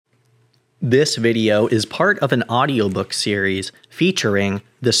This video is part of an audiobook series featuring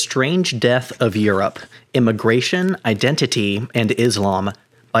The Strange Death of Europe: Immigration, Identity, and Islam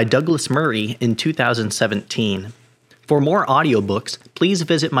by Douglas Murray in 2017. For more audiobooks, please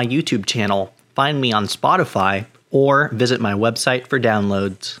visit my YouTube channel, find me on Spotify, or visit my website for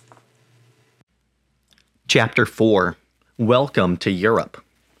downloads. Chapter 4: Welcome to Europe.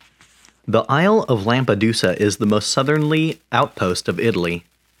 The Isle of Lampedusa is the most southerly outpost of Italy.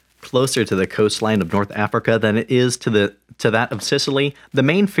 Closer to the coastline of North Africa than it is to that of Sicily, the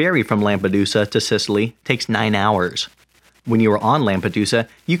main ferry from Lampedusa to Sicily takes 9 hours. When you are on Lampedusa,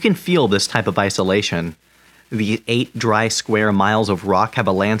 you can feel this type of isolation. The 8 dry square miles of rock have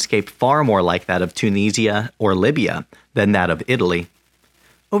a landscape far more like that of Tunisia or Libya than that of Italy.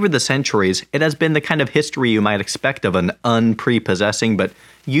 Over the centuries, it has been the kind of history you might expect of an unprepossessing but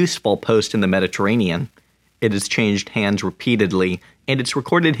useful post in the Mediterranean. It has changed hands repeatedly, and its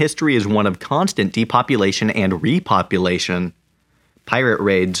recorded history is one of constant depopulation and repopulation. Pirate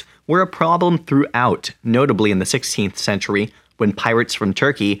raids were a problem throughout, notably in the 16th century, when pirates from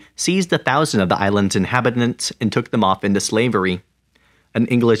Turkey seized 1,000 of the island's inhabitants and took them off into slavery. An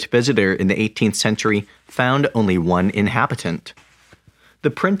English visitor in the 18th century found only 1 inhabitant. The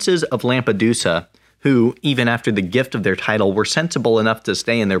princes of Lampedusa, who, even after the gift of their title, were sensible enough to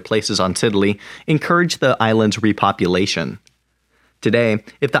stay in their places on Sicily, encouraged the island's repopulation. Today,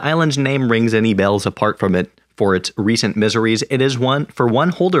 if the island's name rings any bells apart from it for its recent miseries, it is for one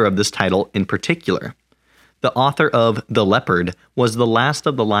holder of this title in particular. The author of The Leopard was the last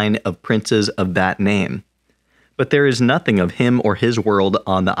of the line of princes of that name. But there is nothing of him or his world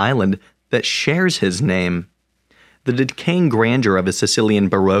on the island that shares his name. The decaying grandeur of a Sicilian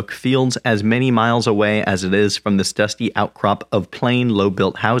Baroque feels as many miles away as it is from this dusty outcrop of plain,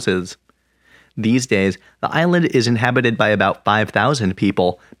 low-built houses. These days, the island is inhabited by about 5,000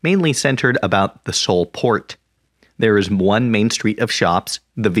 people, mainly centered about the sole port. There is one main street of shops,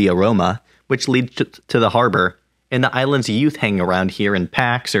 the Via Roma, which leads to the harbor, and the island's youth hang around here in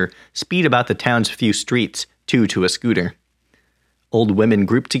packs or speed about the town's few streets, 2 to a scooter. Old women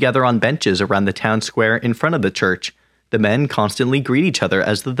group together on benches around the town square in front of the church. The men constantly greet each other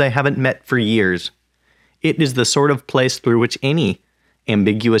as though they haven't met for years. It is the sort of place through which any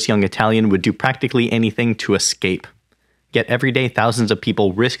ambiguous young Italian would do practically anything to escape. Yet every day thousands of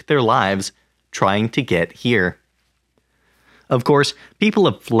people risk their lives trying to get here. Of course, people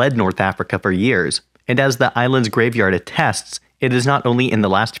have fled North Africa for years, and as the island's graveyard attests, it is not only in the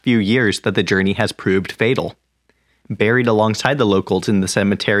last few years that the journey has proved fatal. Buried alongside the locals in the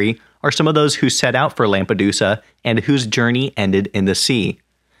cemetery are some of those who set out for Lampedusa and whose journey ended in the sea.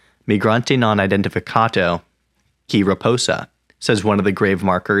 Migrante non identificato, chi riposa, says one of the grave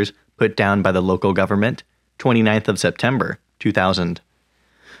markers put down by the local government, 29th of September, 2000.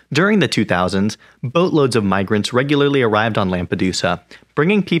 During the 2000s, boatloads of migrants regularly arrived on Lampedusa,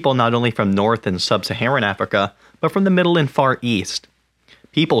 bringing people not only from North and Sub-Saharan Africa, but from the Middle and Far East.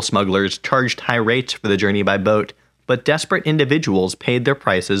 People smugglers charged high rates for the journey by boat, but desperate individuals paid their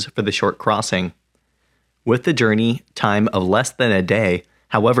prices for the short crossing. With the journey time of less than a day,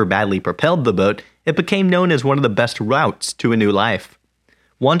 however badly propelled the boat, it became known as one of the best routes to a new life.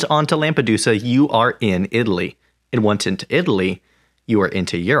 Once onto Lampedusa, you are in Italy, and once into Italy, you are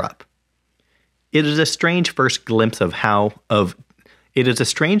into Europe. It is a strange first glimpse to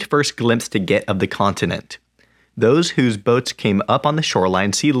get of the continent. Those whose boats came up on the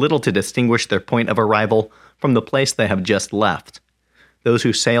shoreline see little to distinguish their point of arrival from the place they have just left. Those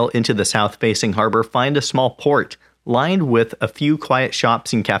who sail into the south-facing harbor find a small port lined with a few quiet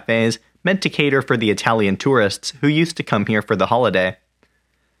shops and cafes meant to cater for the Italian tourists who used to come here for the holiday.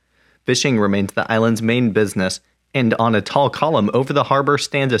 Fishing remains the island's main business, and on a tall column over the harbor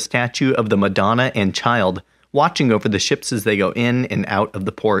stands a statue of the Madonna and Child, watching over the ships as they go in and out of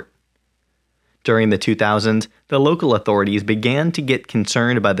the port. During the 2000s, the local authorities began to get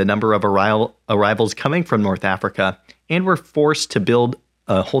concerned by the number of arrivals coming from North Africa and were forced to build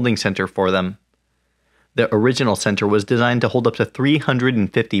a holding center for them. The original center was designed to hold up to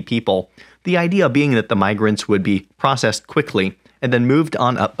 350 people, the idea being that the migrants would be processed quickly and then moved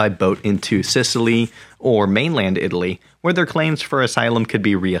on up by boat into Sicily or mainland Italy, where their claims for asylum could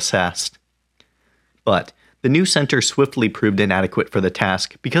be reassessed. But the new center swiftly proved inadequate for the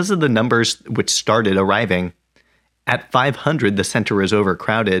task because of the numbers which started arriving. At 500, the center is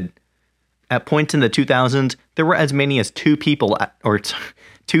overcrowded. At points in the 2000s, there were as many as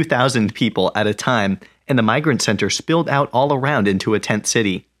 2,000 people at a time, and the migrant center spilled out all around into a tent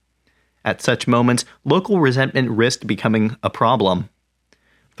city. At such moments, local resentment risked becoming a problem.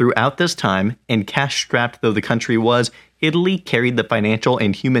 Throughout this time, and cash-strapped though the country was, Italy carried the financial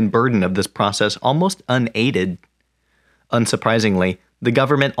and human burden of this process almost unaided. Unsurprisingly, the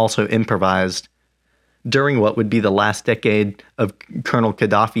government also improvised. During what would be the last decade of Colonel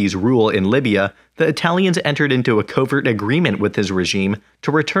Gaddafi's rule in Libya, the Italians entered into a covert agreement with his regime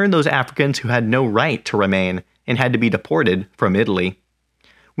to return those Africans who had no right to remain and had to be deported from Italy.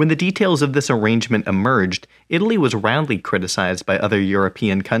 When the details of this arrangement emerged, Italy was roundly criticized by other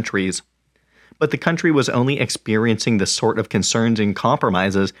European countries. But the country was only experiencing the sort of concerns and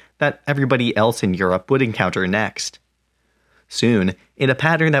compromises that everybody else in Europe would encounter next. Soon, in a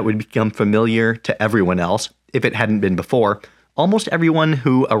pattern that would become familiar to everyone else, if it hadn't been before, almost everyone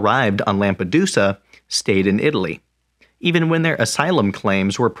who arrived on Lampedusa stayed in Italy. Even when their asylum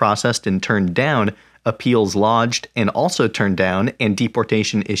claims were processed and turned down, appeals lodged and also turned down, and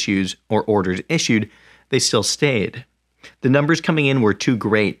deportation issues or orders issued, they still stayed. The numbers coming in were too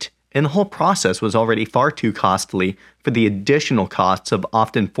great, and the whole process was already far too costly for the additional costs of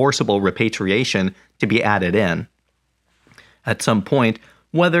often forcible repatriation to be added in. At some point,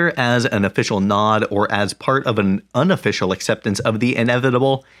 whether as an official nod or as part of an unofficial acceptance of the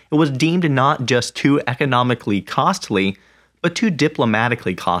inevitable, it was deemed not just too economically costly, but too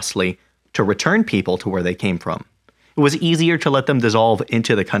diplomatically costly to return people to where they came from. It was easier to let them dissolve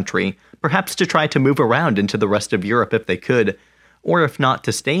into the country, perhaps to try to move around into the rest of Europe if they could, or if not,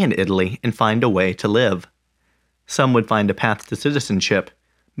 to stay in Italy and find a way to live. Some would find a path to citizenship.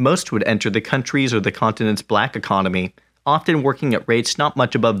 Most would enter the country's or the continent's black economy, often working at rates not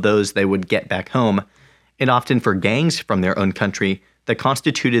much above those they would get back home, and often for gangs from their own country that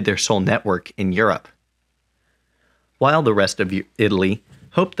constituted their sole network in Europe. While the rest of Italy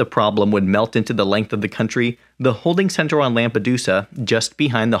hoped the problem would melt into the length of the country, the holding center on Lampedusa, just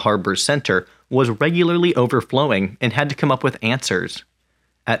behind the harbor's center, was regularly overflowing and had to come up with answers.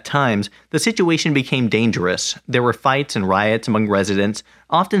 At times, the situation became dangerous. There were fights and riots among residents,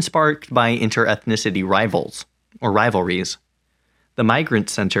 often sparked by inter-ethnicity rivalries. The migrant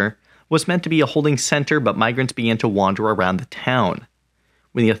center was meant to be a holding center, but migrants began to wander around the town.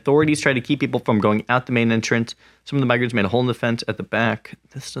 When the authorities tried to keep people from going out the main entrance, some of the migrants made a hole in the fence at the back.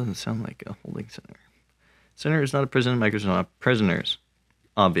 This doesn't sound like a holding center. Center is not a prison, migrants are not prisoners,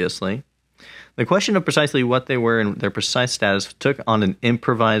 obviously. The question of precisely what they were and their precise status took on an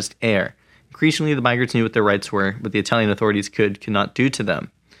improvised air. Increasingly, the migrants knew what their rights were, what the Italian authorities could not do to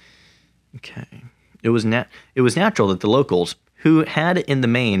them. Okay. It was natural that the locals, who had in the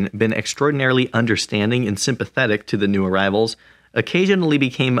main been extraordinarily understanding and sympathetic to the new arrivals, occasionally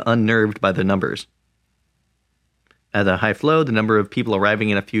became unnerved by the numbers. At a high flow, the number of people arriving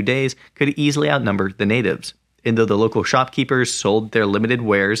in a few days could easily outnumber the natives, and though the local shopkeepers sold their limited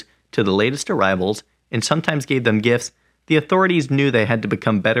wares to the latest arrivals and sometimes gave them gifts, the authorities knew they had to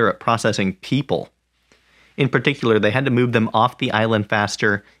become better at processing people. In particular, they had to move them off the island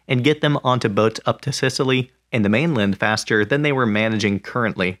faster and get them onto boats up to Sicily and the mainland faster than they were managing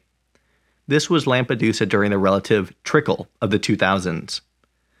currently. This was Lampedusa during the relative trickle of the 2000s.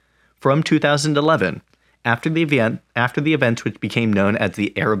 From 2011, after the events which became known as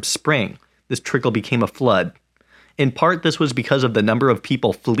the Arab Spring, this trickle became a flood. In part, this was because of the number of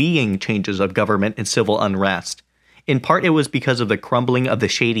people fleeing changes of government and civil unrest. In part, it was because of the crumbling of the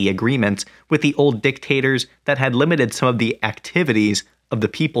shady agreements with the old dictators that had limited some of the activities of the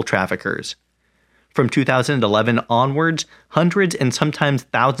people traffickers. From 2011 onwards, hundreds and sometimes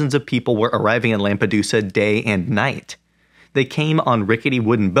thousands of people were arriving in Lampedusa day and night. They came on rickety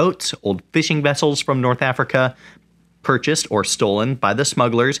wooden boats, old fishing vessels from North Africa, purchased or stolen by the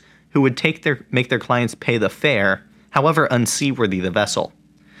smugglers who would make their clients pay the fare, however unseaworthy the vessel.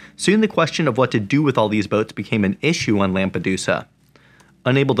 Soon the question of what to do with all these boats became an issue on Lampedusa.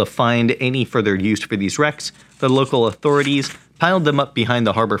 Unable to find any further use for these wrecks, the local authorities piled them up behind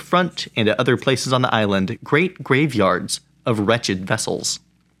the harbor front and at other places on the island, great graveyards of wretched vessels.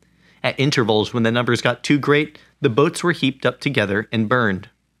 At intervals, when the numbers got too great, the boats were heaped up together and burned.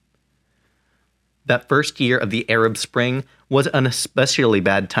 That first year of the Arab Spring was an especially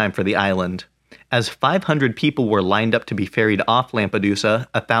bad time for the island. As 500 people were lined up to be ferried off Lampedusa,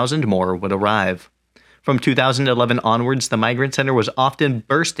 1,000 more would arrive. From 2011 onwards, the migrant center was often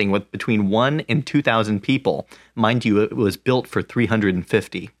bursting with between 1,000 and 2,000 people. Mind you, it was built for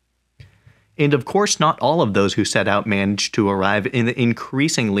 350. And of course, not all of those who set out managed to arrive in the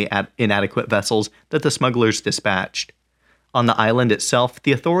increasingly inadequate vessels that the smugglers dispatched. On the island itself,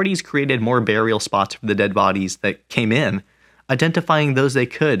 the authorities created more burial spots for the dead bodies that came in, identifying those they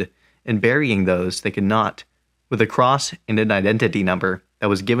could and burying those they could not, with a cross and an identity number that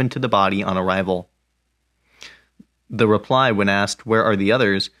was given to the body on arrival. The reply when asked, "Where are the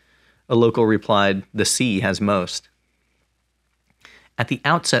others?" a local replied, "The sea has most." At the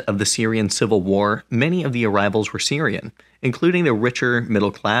outset of the Syrian civil war, many of the arrivals were Syrian, including the richer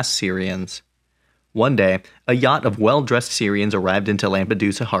middle-class Syrians. One day, a yacht of well-dressed Syrians arrived into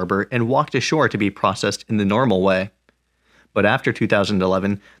Lampedusa harbor and walked ashore to be processed in the normal way. But after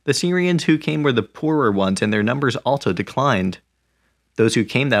 2011, the Syrians who came were the poorer ones and their numbers also declined. Those who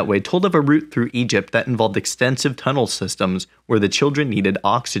came that way told of a route through Egypt that involved extensive tunnel systems where the children needed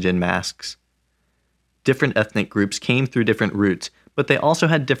oxygen masks. Different ethnic groups came through different routes, but they also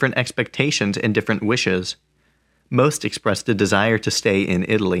had different expectations and different wishes. Most expressed a desire to stay in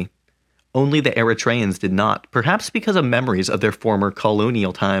Italy. Only the Eritreans did not, perhaps because of memories of their former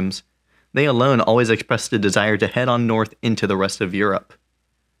colonial times. They alone always expressed a desire to head on north into the rest of Europe.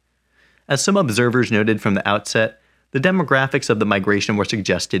 As some observers noted from the outset, the demographics of the migration were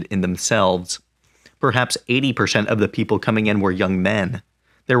suggested in themselves. Perhaps 80% of the people coming in were young men.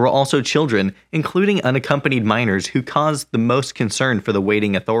 There were also children, including unaccompanied minors, who caused the most concern for the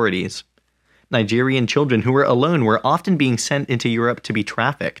waiting authorities. Nigerian children who were alone were often being sent into Europe to be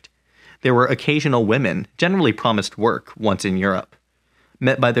trafficked. There were occasional women, generally promised work, once in Europe,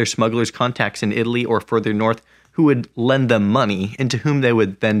 met by their smugglers' contacts in Italy or further north, who would lend them money and to whom they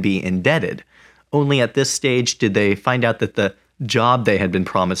would then be indebted. Only at this stage did they find out that the job they had been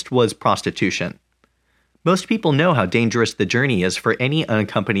promised was prostitution. Most people know how dangerous the journey is for any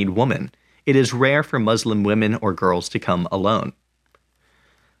unaccompanied woman. It is rare for Muslim women or girls to come alone.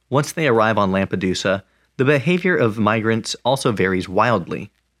 Once they arrive on Lampedusa, the behavior of migrants also varies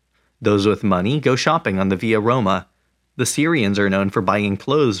wildly. Those with money go shopping on the Via Roma. The Syrians are known for buying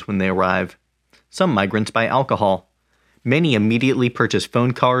clothes when they arrive. Some migrants buy alcohol. Many immediately purchase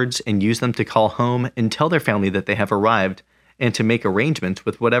phone cards and use them to call home and tell their family that they have arrived, and to make arrangements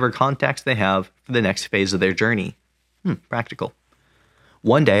with whatever contacts they have for the next phase of their journey. Practical.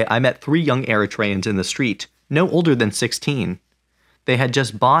 One day, I met 3 young Eritreans in the street, no older than 16. They had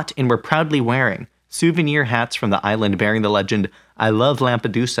just bought and were proudly wearing souvenir hats from the island bearing the legend, "I love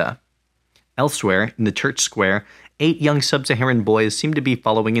Lampedusa." Elsewhere, in the church square, 8 young sub-Saharan boys seemed to be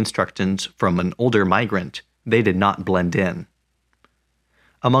following instructions from an older migrant. They did not blend in.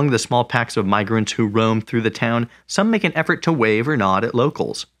 Among the small packs of migrants who roam through the town, some make an effort to wave or nod at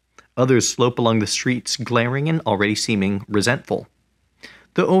locals. Others slope along the streets, glaring and already seeming resentful.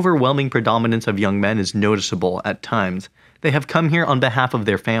 The overwhelming predominance of young men is noticeable at times. They have come here on behalf of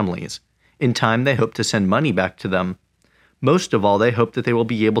their families. In time, they hope to send money back to them. Most of all, they hope that they will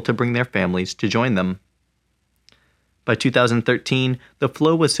be able to bring their families to join them. By 2013, the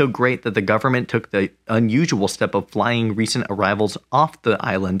flow was so great that the government took the unusual step of flying recent arrivals off the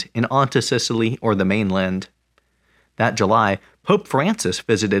island and onto Sicily or the mainland. That July, Pope Francis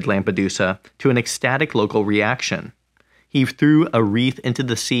visited Lampedusa to an ecstatic local reaction. He threw a wreath into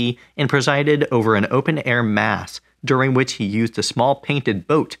the sea and presided over an open-air mass, during which he used a small painted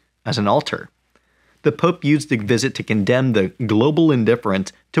boat as an altar. The Pope used the visit to condemn the global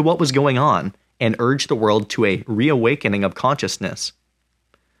indifference to what was going on and urged the world to a reawakening of consciousness.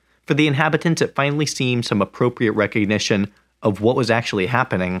 For the inhabitants, it finally seemed some appropriate recognition of what was actually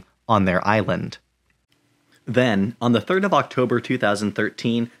happening on their island. Then, on the 3rd of October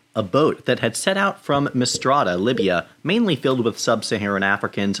 2013, a boat that had set out from Mistrata, Libya, mainly filled with sub-Saharan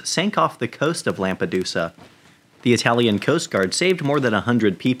Africans, sank off the coast of Lampedusa. The Italian Coast Guard saved more than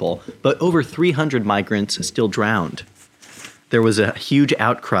 100 people, but over 300 migrants still drowned. There was a huge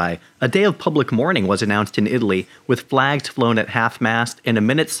outcry. A day of public mourning was announced in Italy, with flags flown at half-mast and a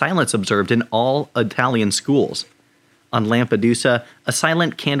minute's silence observed in all Italian schools. On Lampedusa, a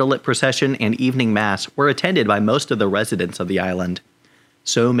silent candlelit procession and evening mass were attended by most of the residents of the island.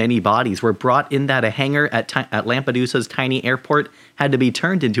 So many bodies were brought in that a hangar at Lampedusa's tiny airport had to be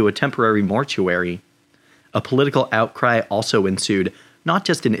turned into a temporary mortuary. A political outcry also ensued, not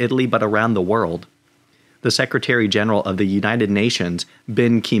just in Italy but around the world. The Secretary General of the United Nations,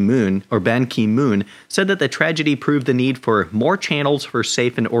 Ban Ki-moon, said that the tragedy proved the need for more channels for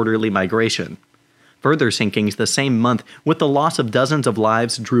safe and orderly migration. Further sinkings the same month, with the loss of dozens of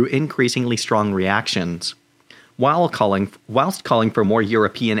lives, drew increasingly strong reactions. Whilst calling for more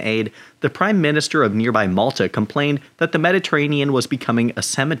European aid, the Prime Minister of nearby Malta complained that the Mediterranean was becoming a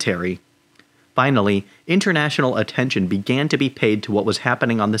cemetery. Finally, international attention began to be paid to what was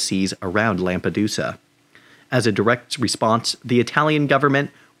happening on the seas around Lampedusa. As a direct response, the Italian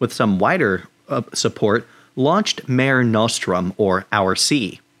government, with some wider support, launched Mare Nostrum, or Our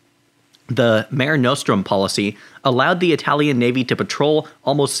Sea. The Mare Nostrum policy allowed the Italian Navy to patrol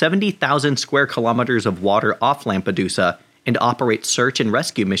almost 70,000 square kilometers of water off Lampedusa and operate search and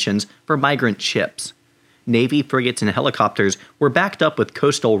rescue missions for migrant ships. Navy frigates and helicopters were backed up with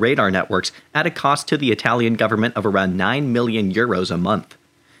coastal radar networks at a cost to the Italian government of around €9 million a month.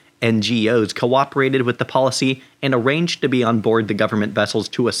 NGOs cooperated with the policy and arranged to be on board the government vessels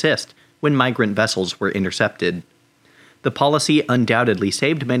to assist when migrant vessels were intercepted. The policy undoubtedly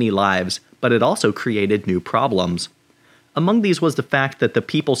saved many lives, but it also created new problems. Among these was the fact that the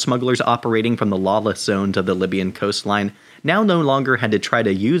people smugglers operating from the lawless zones of the Libyan coastline now no longer had to try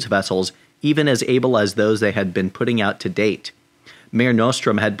to use vessels even as able as those they had been putting out to date. Mare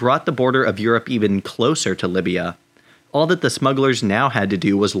Nostrum had brought the border of Europe even closer to Libya. All that the smugglers now had to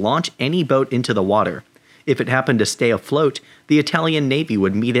do was launch any boat into the water. If it happened to stay afloat, the Italian Navy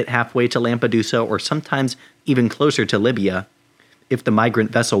would meet it halfway to Lampedusa or sometimes even closer to Libya. If the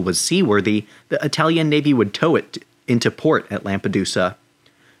migrant vessel was seaworthy, the Italian Navy would tow it into port at Lampedusa.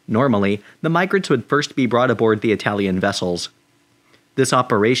 Normally, the migrants would first be brought aboard the Italian vessels. This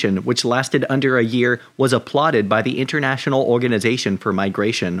operation, which lasted under a year, was applauded by the International Organization for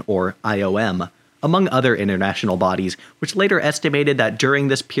Migration, or IOM, among other international bodies, which later estimated that during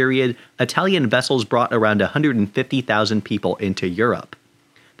this period, Italian vessels brought around 150,000 people into Europe.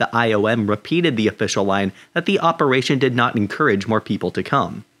 The IOM repeated the official line that the operation did not encourage more people to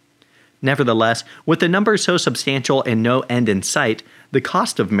come. Nevertheless, with the numbers so substantial and no end in sight, the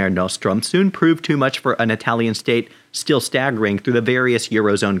cost of Mare Nostrum soon proved too much for an Italian state still staggering through the various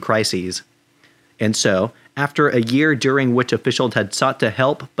Eurozone crises. And so, after a year during which officials had sought to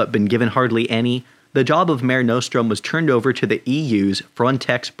help but been given hardly any, the job of Mare Nostrum was turned over to the EU's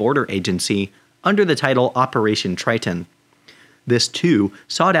Frontex border agency under the title Operation Triton. This too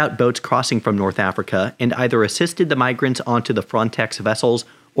sought out boats crossing from North Africa and either assisted the migrants onto the Frontex vessels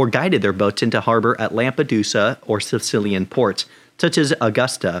or guided their boats into harbor at Lampedusa or Sicilian ports, such as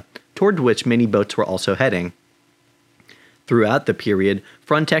Augusta, toward which many boats were also heading. Throughout the period,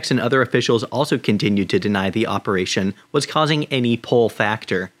 Frontex and other officials also continued to deny the operation was causing any pull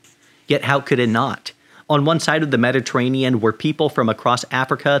factor. Yet how could it not? On one side of the Mediterranean were people from across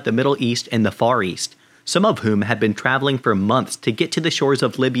Africa, the Middle East, and the Far East, some of whom had been traveling for months to get to the shores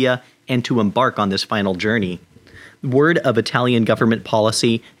of Libya and to embark on this final journey. Word of Italian government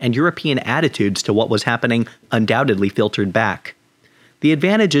policy and European attitudes to what was happening undoubtedly filtered back. The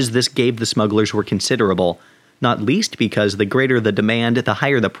advantages this gave the smugglers were considerable, not least because the greater the demand, the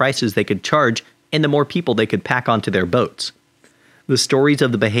higher the prices they could charge, and the more people they could pack onto their boats. The stories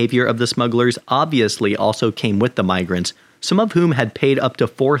of the behavior of the smugglers obviously also came with the migrants, some of whom had paid up to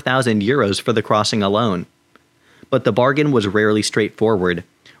 €4,000 for the crossing alone. But the bargain was rarely straightforward.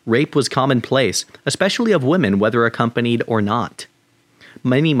 Rape was commonplace, especially of women, whether accompanied or not.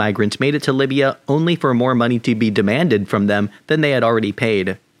 Many migrants made it to Libya only for more money to be demanded from them than they had already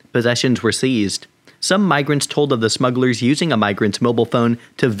paid. Possessions were seized. Some migrants told of the smugglers using a migrant's mobile phone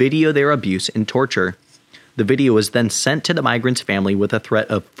to video their abuse and torture. The video was then sent to the migrant's family with a threat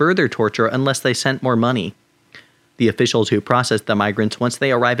of further torture unless they sent more money. The officials who process the migrants once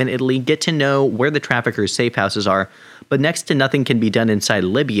they arrive in Italy get to know where the traffickers' safe houses are, but next to nothing can be done inside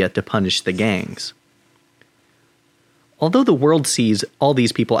Libya to punish the gangs. Although the world sees all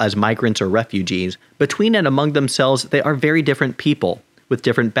these people as migrants or refugees, between and among themselves they are very different people, with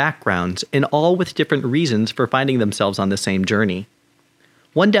different backgrounds, and all with different reasons for finding themselves on the same journey.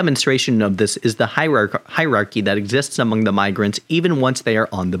 One demonstration of this is the hierarchy that exists among the migrants even once they are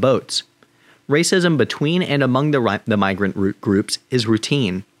on the boats. Racism between and among the migrant groups is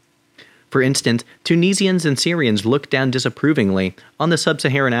routine. For instance, Tunisians and Syrians look down disapprovingly on the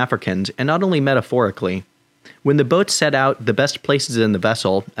sub-Saharan Africans, and not only metaphorically. When the boats set out, the best places in the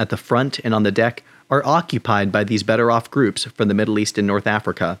vessel, at the front and on the deck, are occupied by these better-off groups from the Middle East and North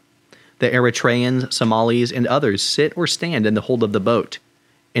Africa. The Eritreans, Somalis, and others sit or stand in the hold of the boat.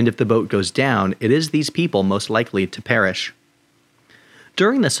 And if the boat goes down, it is these people most likely to perish.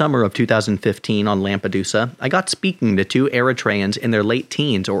 During the summer of 2015 on Lampedusa, I got speaking to two Eritreans in their late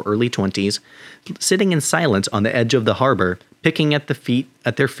teens or early 20s, sitting in silence on the edge of the harbor, picking at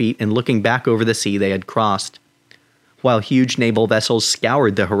their feet and looking back over the sea they had crossed. While huge naval vessels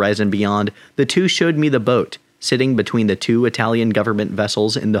scoured the horizon beyond, the two showed me the boat, sitting between the two Italian government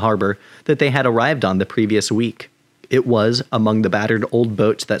vessels in the harbor that they had arrived on the previous week. It was, among the battered old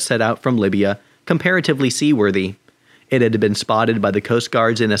boats that set out from Libya, comparatively seaworthy. It had been spotted by the Coast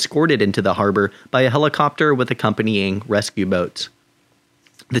Guards and escorted into the harbor by a helicopter with accompanying rescue boats.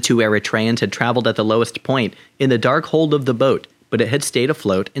 The two Eritreans had traveled at the lowest point in the dark hold of the boat, but it had stayed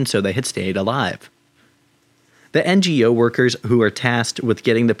afloat and so they had stayed alive. The NGO workers who are tasked with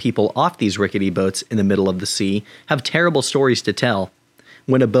getting the people off these rickety boats in the middle of the sea have terrible stories to tell.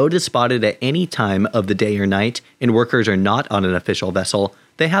 When a boat is spotted at any time of the day or night, and workers are not on an official vessel,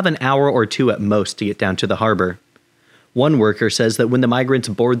 they have an hour or two at most to get down to the harbor. One worker says that when the migrants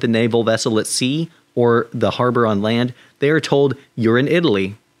board the naval vessel at sea or the harbor on land, they are told, "You're in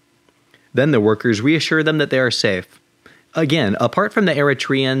Italy." Then the workers reassure them that they are safe. Again, apart from the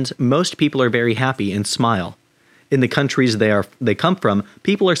Eritreans, most people are very happy and smile. In the countries they come from,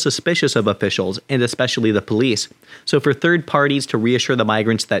 people are suspicious of officials, and especially the police. So for third parties to reassure the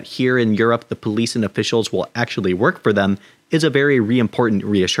migrants that here in Europe the police and officials will actually work for them is a very important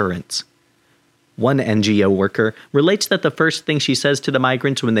reassurance. One NGO worker relates that the first thing she says to the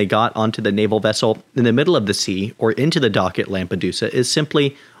migrants when they got onto the naval vessel in the middle of the sea or into the dock at Lampedusa is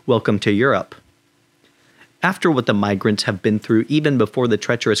simply, "Welcome to Europe." After what the migrants have been through even before the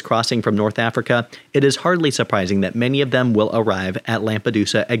treacherous crossing from North Africa, it is hardly surprising that many of them will arrive at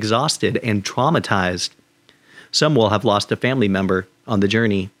Lampedusa exhausted and traumatized. Some will have lost a family member on the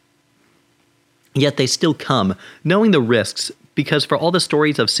journey. Yet they still come, knowing the risks, because for all the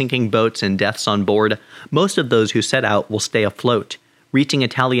stories of sinking boats and deaths on board, most of those who set out will stay afloat, reaching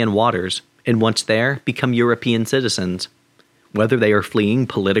Italian waters, and once there, become European citizens. Whether they are fleeing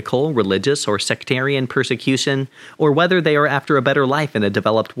political, religious, or sectarian persecution, or whether they are after a better life in a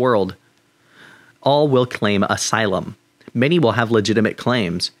developed world, all will claim asylum. Many will have legitimate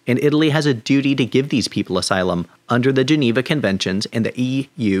claims, and Italy has a duty to give these people asylum. Under the Geneva Conventions and the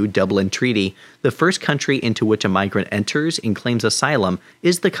EU Dublin Treaty, the first country into which a migrant enters and claims asylum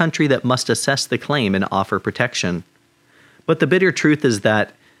is the country that must assess the claim and offer protection. But the bitter truth is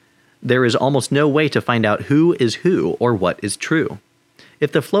that there is almost no way to find out who is who or what is true.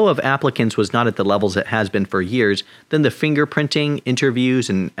 If the flow of applicants was not at the levels it has been for years, then the fingerprinting, interviews,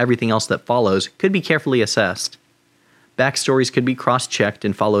 and everything else that follows could be carefully assessed. Backstories could be cross-checked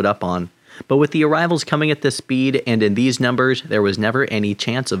and followed up on, but with the arrivals coming at this speed and in these numbers, there was never any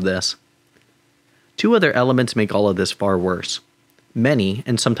chance of this. Two other elements make all of this far worse. Many,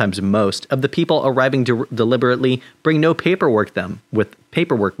 and sometimes most, of the people arriving deliberately bring no paperwork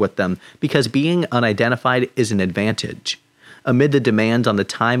with them because being unidentified is an advantage. Amid the demands on the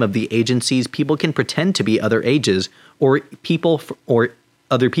time of the agencies, people can pretend to be other ages, or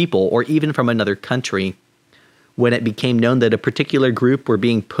other people, or even from another country. When it became known that a particular group were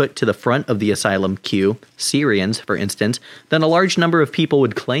being put to the front of the asylum queue, Syrians, for instance, then a large number of people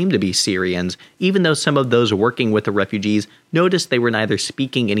would claim to be Syrians, even though some of those working with the refugees noticed they were neither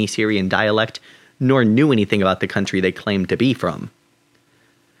speaking any Syrian dialect nor knew anything about the country they claimed to be from.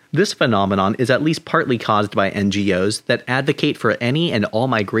 This phenomenon is at least partly caused by NGOs that advocate for any and all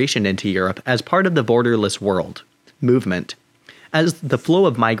migration into Europe as part of the borderless world movement. As the flow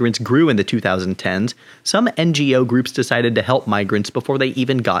of migrants grew in the 2010s, some NGO groups decided to help migrants before they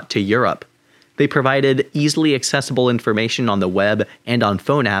even got to Europe. They provided easily accessible information on the web and on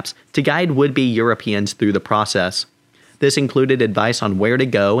phone apps to guide would-be Europeans through the process. This included advice on where to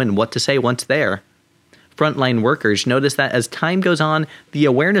go and what to say once there. Frontline workers noticed that as time goes on, the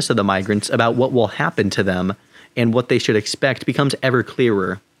awareness of the migrants about what will happen to them and what they should expect becomes ever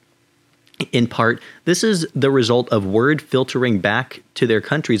clearer. In part, this is the result of word filtering back to their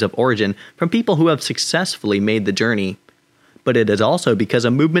countries of origin from people who have successfully made the journey. But it is also because a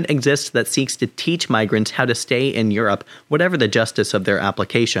movement exists that seeks to teach migrants how to stay in Europe, whatever the justice of their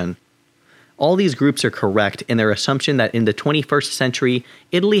application. All these groups are correct in their assumption that in the 21st century,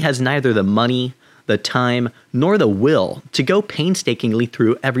 Italy has neither the money, the time, nor the will to go painstakingly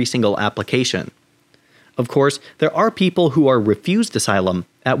through every single application. Of course, there are people who are refused asylum,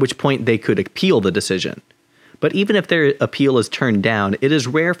 at which point they could appeal the decision. But even if their appeal is turned down, it is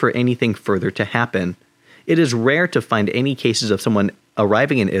rare for anything further to happen. It is rare to find any cases of someone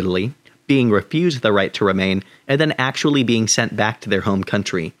arriving in Italy, being refused the right to remain, and then actually being sent back to their home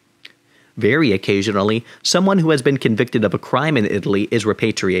country. Very occasionally, someone who has been convicted of a crime in Italy is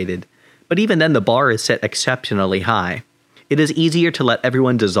repatriated, but even then the bar is set exceptionally high. It is easier to let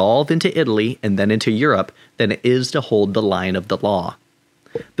everyone dissolve into Italy and then into Europe than it is to hold the line of the law.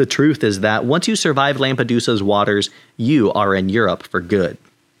 The truth is that once you survive Lampedusa's waters, you are in Europe for good.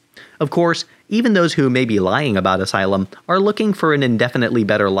 Of course, even those who may be lying about asylum are looking for an indefinitely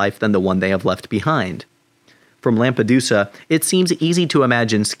better life than the one they have left behind. From Lampedusa, it seems easy to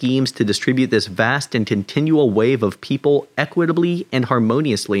imagine schemes to distribute this vast and continual wave of people equitably and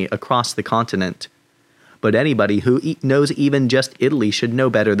harmoniously across the continent. But anybody who knows even just Italy should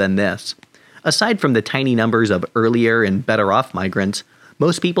know better than this. Aside from the tiny numbers of earlier and better-off migrants,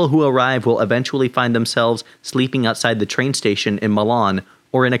 most people who arrive will eventually find themselves sleeping outside the train station in Milan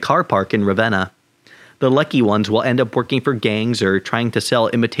or in a car park in Ravenna. The lucky ones will end up working for gangs or trying to sell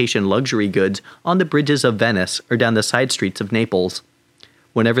imitation luxury goods on the bridges of Venice or down the side streets of Naples.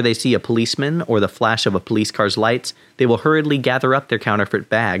 Whenever they see a policeman or the flash of a police car's lights, they will hurriedly gather up their counterfeit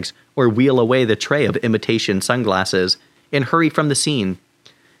bags or wheel away the tray of imitation sunglasses and hurry from the scene.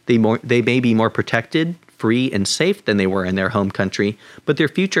 They may be more protected, free, and safe than they were in their home country, but their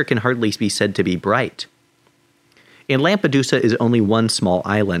future can hardly be said to be bright. And Lampedusa is only one small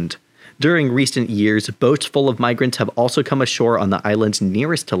island. During recent years, boats full of migrants have also come ashore on the islands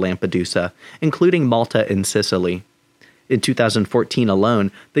nearest to Lampedusa, including Malta and Sicily. In 2014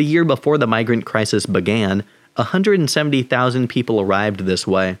 alone, the year before the migrant crisis began, 170,000 people arrived this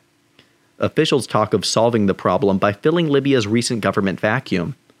way. Officials talk of solving the problem by filling Libya's recent government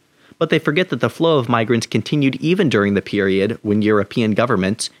vacuum. But they forget that the flow of migrants continued even during the period when European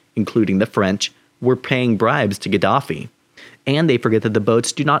governments, including the French, were paying bribes to Gaddafi. And they forget that the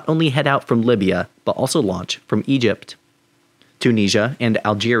boats do not only head out from Libya, but also launch from Egypt, Tunisia, and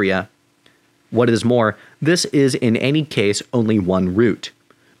Algeria. What is more, this is in any case only one route.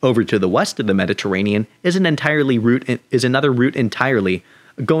 Over to the west of the Mediterranean is another route entirely,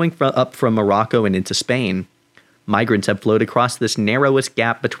 going up from Morocco and into Spain. Migrants have flowed across this narrowest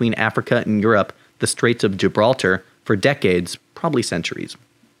gap between Africa and Europe, the Straits of Gibraltar, for decades, probably centuries,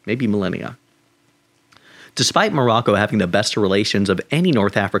 maybe millennia. Despite Morocco having the best relations of any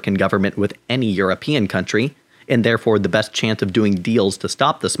North African government with any European country, and therefore the best chance of doing deals to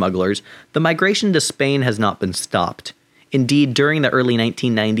stop the smugglers, the migration to Spain has not been stopped. Indeed, during the early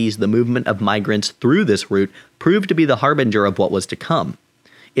 1990s, the movement of migrants through this route proved to be the harbinger of what was to come.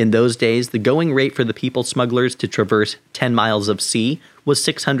 In those days, the going rate for the people smugglers to traverse 10 miles of sea was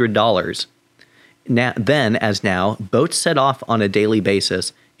 $600. Then, as now, boats set off on a daily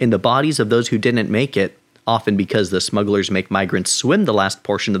basis, and the bodies of those who didn't make it, often because the smugglers make migrants swim the last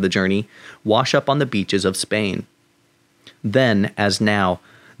portion of the journey, wash up on the beaches of Spain. Then, as now,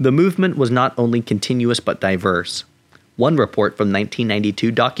 the movement was not only continuous but diverse. One report from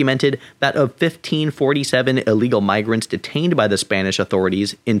 1992 documented that of 1,547 illegal migrants detained by the Spanish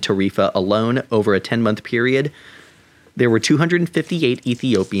authorities in Tarifa alone over a 10-month period, there were 258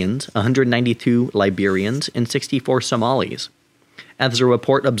 Ethiopians, 192 Liberians, and 64 Somalis. As the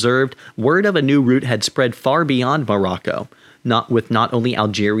report observed, word of a new route had spread far beyond Morocco, not only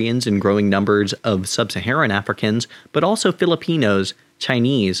Algerians and growing numbers of sub-Saharan Africans, but also Filipinos,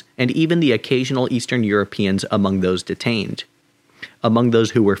 Chinese, and even the occasional Eastern Europeans among those detained. Among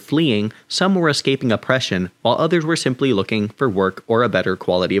those who were fleeing, some were escaping oppression, while others were simply looking for work or a better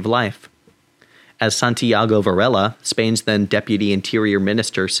quality of life. As Santiago Varela, Spain's then Deputy Interior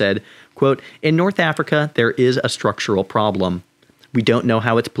Minister, said, quote, "In North Africa, there is a structural problem. We don't know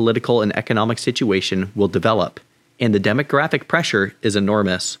how its political and economic situation will develop, and the demographic pressure is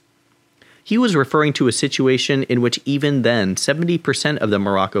enormous." He was referring to a situation in which even then 70% of the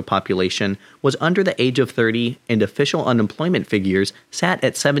Morocco population was under the age of 30 and official unemployment figures sat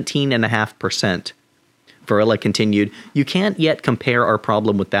at 17.5%. Varela continued, "You can't yet compare our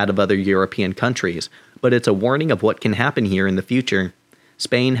problem with that of other European countries, but it's a warning of what can happen here in the future.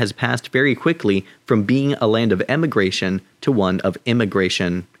 Spain has passed very quickly from being a land of emigration to one of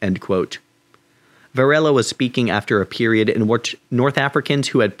immigration," end quote. Varela was speaking after a period in which North Africans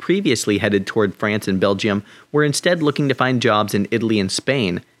who had previously headed toward France and Belgium were instead looking to find jobs in Italy and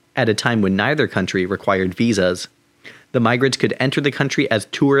Spain, at a time when neither country required visas. The migrants could enter the country as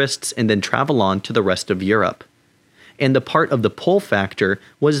tourists and then travel on to the rest of Europe. And the part of the pull factor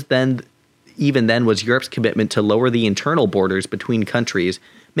was was Europe's commitment to lower the internal borders between countries,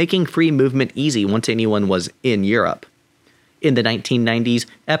 making free movement easy once anyone was in Europe. In the 1990s,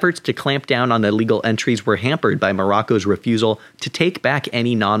 efforts to clamp down on illegal entries were hampered by Morocco's refusal to take back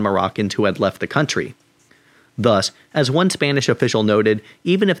any non-Moroccans who had left the country. Thus, as one Spanish official noted,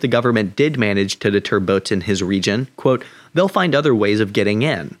 even if the government did manage to deter boats in his region, quote, "they'll find other ways of getting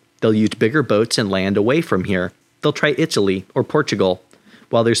in. They'll use bigger boats and land away from here. They'll try Italy or Portugal.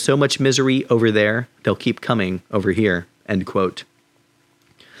 While there's so much misery over there, they'll keep coming over here," end quote.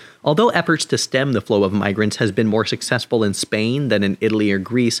 Although efforts to stem the flow of migrants has been more successful in Spain than in Italy or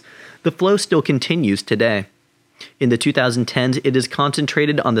Greece, the flow still continues today. In the 2010s, it is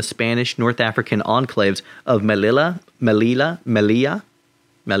concentrated on the Spanish North African enclaves of Melilla,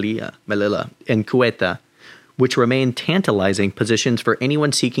 and Ceuta, which remain tantalizing positions for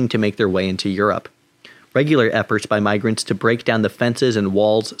anyone seeking to make their way into Europe. Regular efforts by migrants to break down the fences and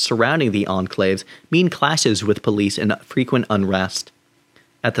walls surrounding the enclaves mean clashes with police and frequent unrest.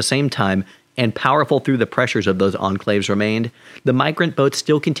 At the same time, and powerful through the pressures of those enclaves remained, the migrant boats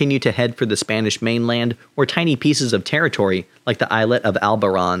still continue to head for the Spanish mainland or tiny pieces of territory like the islet of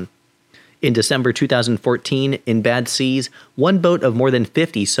Albarán. In December 2014, in bad seas, one boat of more than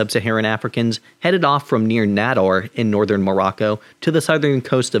 50 sub-Saharan Africans headed off from near Nador in northern Morocco to the southern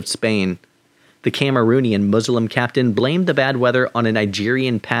coast of Spain. The Cameroonian Muslim captain blamed the bad weather on a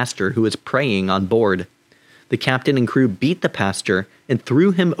Nigerian pastor who was praying on board. The captain and crew beat the pastor and threw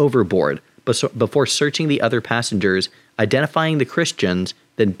him overboard before searching the other passengers, identifying the Christians,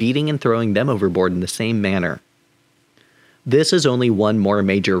 then beating and throwing them overboard in the same manner. This is only one more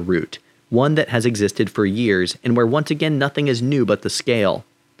major route, one that has existed for years and where once again nothing is new but the scale.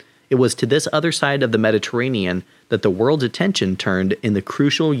 It was to this other side of the Mediterranean that the world's attention turned in the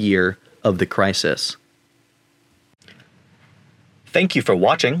crucial year of the crisis. Thank you for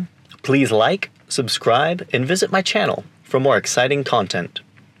watching. Please like, subscribe, and visit my channel for more exciting content.